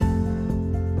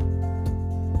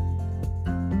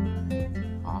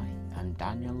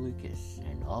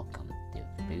welcome to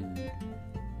Food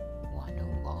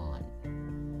 101.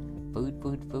 Food,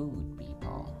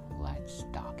 people. Let's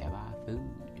talk about food.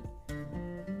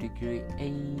 To create a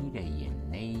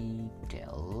unique,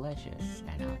 delicious,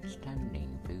 and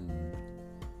outstanding food,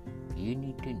 you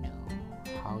need to know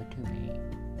how to make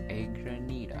a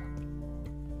granita.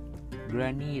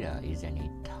 Granita is an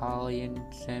Italian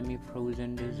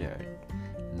semi-frozen dessert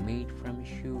made from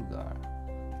sugar,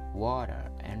 water,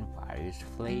 and various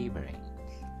flavorings.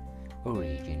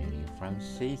 Originally from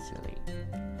Sicily,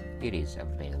 it is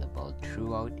available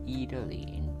throughout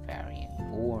Italy in varying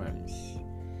forms.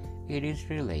 It is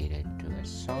related to a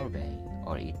sorbet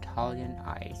or Italian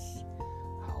ice.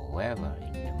 However,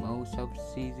 in the most of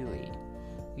Sicily,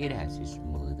 it has a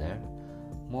smoother,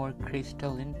 more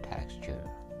crystalline texture.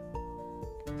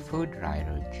 Food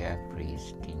writer Jeffrey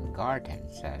Steingarten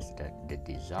says that the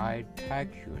desired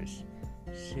textures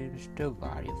seems to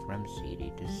vary from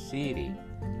city to city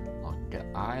on the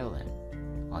island,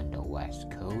 on the west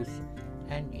coast,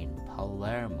 and in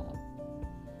Palermo.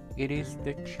 It is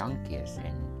the chunkiest,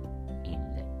 and in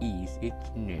the east it's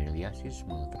nearly as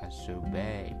smooth as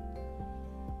sorbet.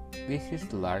 This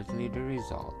is largely the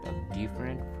result of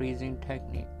different freezing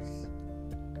techniques.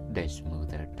 The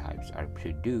smoother types are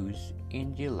produced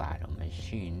in gelato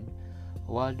machine,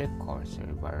 while the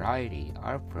coarser variety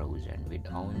are frozen with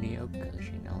only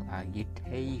occasional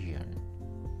agitation.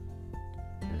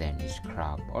 Then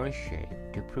scrubbed or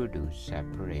shaped to produce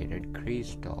separated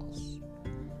crystals.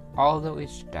 Although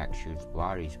its texture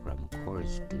varies from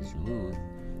coarse to smooth,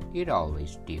 it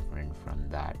always different from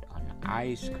that on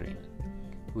ice cream,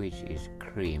 which is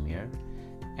creamier,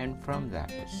 and from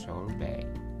that of sorbet,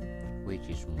 which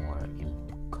is more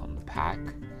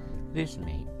compact. This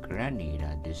makes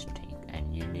granita distinct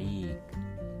and unique.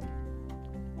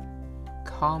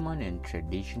 Common and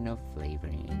traditional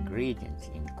flavoring ingredients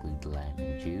include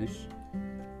lemon juice,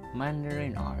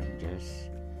 mandarin oranges,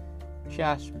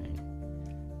 jasmine,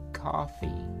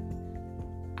 coffee,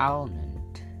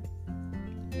 almond,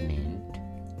 mint,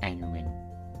 and when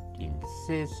in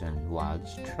season, wild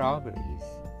strawberries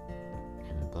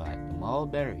and black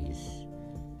mulberries.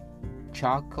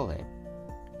 Chocolate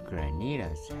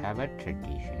granitas have a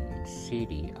tradition in the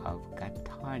city of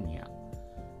Catania,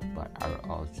 but are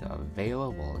also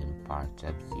available in parts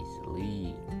of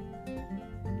Sicily.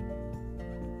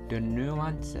 The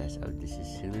nuances of the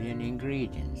Sicilian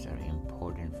ingredients are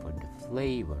important for the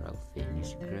flavor of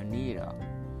finished granita.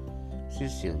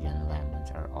 Sicilian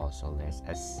lemons are also less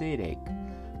acidic,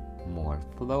 more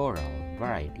floral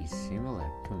varieties similar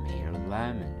to Meyer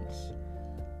lemons,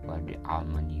 while the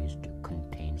almond used to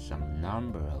contain some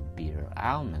number of bitter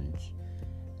almonds,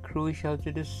 crucial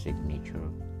to the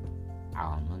signature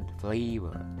almond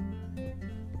flavor.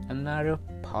 Another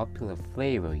popular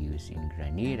flavor used in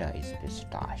granita is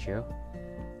pistachio,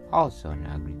 also an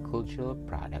agricultural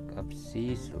product of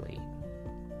Sicily.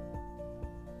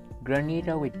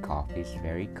 Granita with coffee is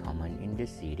very common in the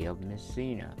city of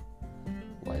Messina,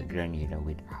 while granita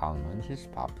with almonds is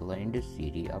popular in the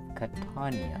city of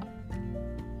Catania.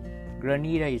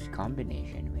 Granita is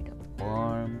combination with a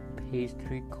warm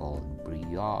pastry called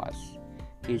brioche.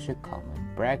 Is a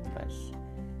common breakfast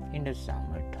in the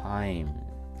summertime.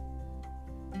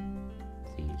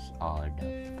 These are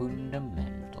the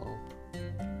fundamental,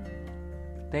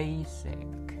 basic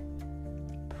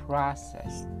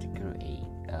process to create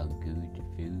a good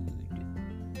food.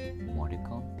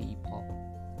 Modicum people,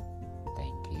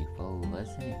 thank you for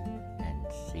listening and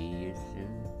see you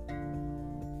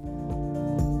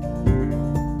soon.